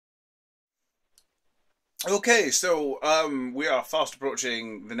Okay, so we are fast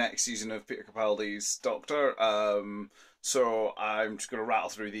approaching the next season of Peter Capaldi's Doctor. So I'm just going to rattle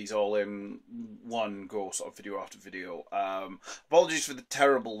through these all in one go, sort of video after video. Apologies for the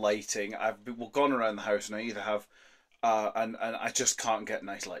terrible lighting. We've gone around the house and I either have and I just can't get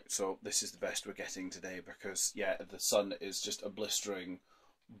nice light. So this is the best we're getting today because yeah, the sun is just a blistering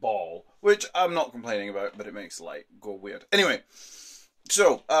ball, which I'm not complaining about, but it makes the light go weird. Anyway.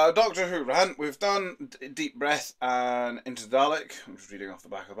 So, Doctor Who rant. We've done Deep Breath and Into the Dalek. I'm just reading off the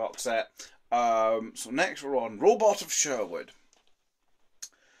back of the box set. So next we're on Robot of Sherwood.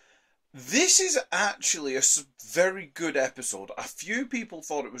 This is actually a very good episode. A few people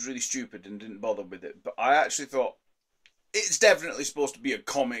thought it was really stupid and didn't bother with it, but I actually thought it's definitely supposed to be a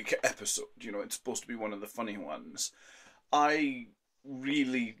comic episode. You know, it's supposed to be one of the funny ones. I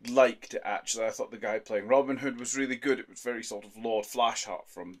really liked it, actually. I thought the guy playing Robin Hood was really good. It was very sort of Lord Flashheart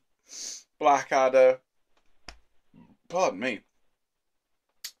from Blackadder. Pardon me.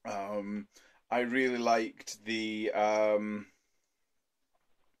 I really liked the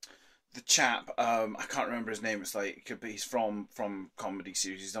chap. I can't remember his name. It's like he's from comedy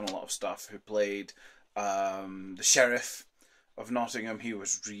series. He's done a lot of stuff. Who played the sheriff of Nottingham? He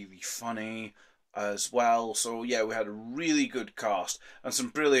was really funny as well. So yeah, we had a really good cast and some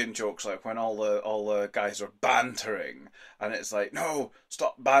brilliant jokes, like when all the guys are bantering, and it's like, no,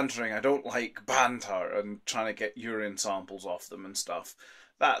 stop bantering. I don't like banter, and trying to get urine samples off them and stuff.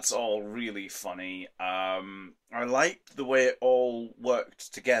 That's all really funny. I liked the way it all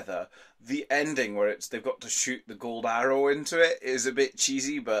worked together. The ending where they've got to shoot the gold arrow into it is a bit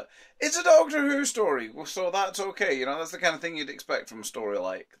cheesy, but it's a Doctor Who story, so that's okay. You know, that's the kind of thing you'd expect from a story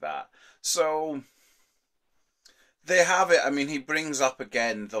like that. So they have it. I mean, he brings up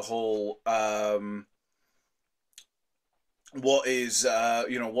again the whole what is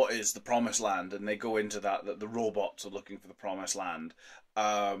the promised land, and they go into that the robots are looking for the promised land,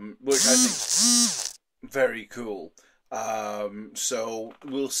 which I think very cool. So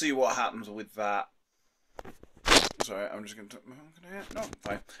we'll see what happens with that. Sorry, I'm just going to. No,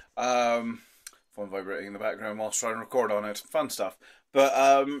 fine. Phone vibrating in the background whilst trying to record on it. Fun stuff. But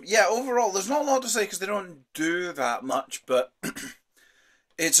yeah, overall, there's not a lot to say because they don't do that much. But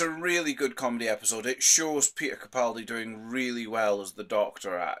it's a really good comedy episode. It shows Peter Capaldi doing really well as the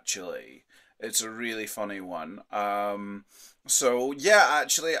Doctor. Actually, it's a really funny one. So yeah,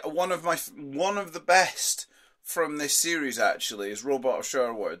 actually, one of the best from this series actually is Robot of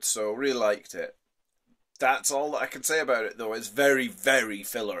Sherwood. So really liked it. That's all that I can say about it, though. It's very, very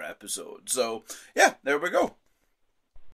filler episode. So yeah, there we go.